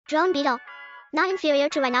Drone beetle. Not inferior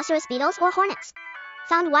to rhinoceros beetles or hornets.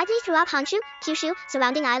 Found widely throughout Honshu, Kyushu,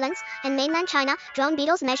 surrounding islands, and mainland China, drone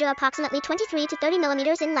beetles measure approximately 23 to 30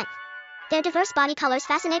 millimeters in length. Their diverse body colors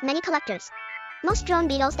fascinate many collectors. Most drone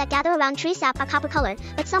beetles that gather around tree sap are copper-colored,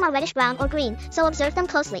 but some are reddish-brown or green, so observe them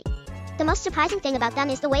closely. The most surprising thing about them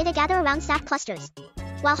is the way they gather around sap clusters.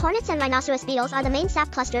 While hornets and rhinoceros beetles are the main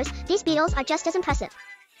sap clusters, these beetles are just as impressive.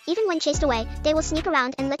 Even when chased away, they will sneak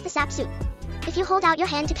around and lick the sap soup. If you hold out your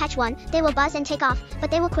hand to catch one, they will buzz and take off,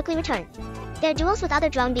 but they will quickly return. Their duels with other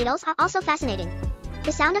drone beetles are also fascinating.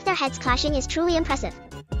 The sound of their heads clashing is truly impressive.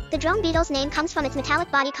 The drone beetle's name comes from its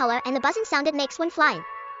metallic body color and the buzzing sound it makes when flying.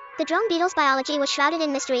 The drone beetle's biology was shrouded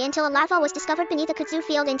in mystery until a larva was discovered beneath a kudzu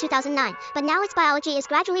field in 2009, but now its biology is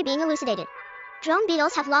gradually being elucidated. Drone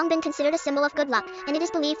beetles have long been considered a symbol of good luck, and it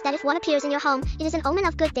is believed that if one appears in your home, it is an omen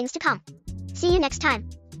of good things to come. See you next time.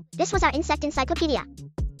 This was our Insect Encyclopedia.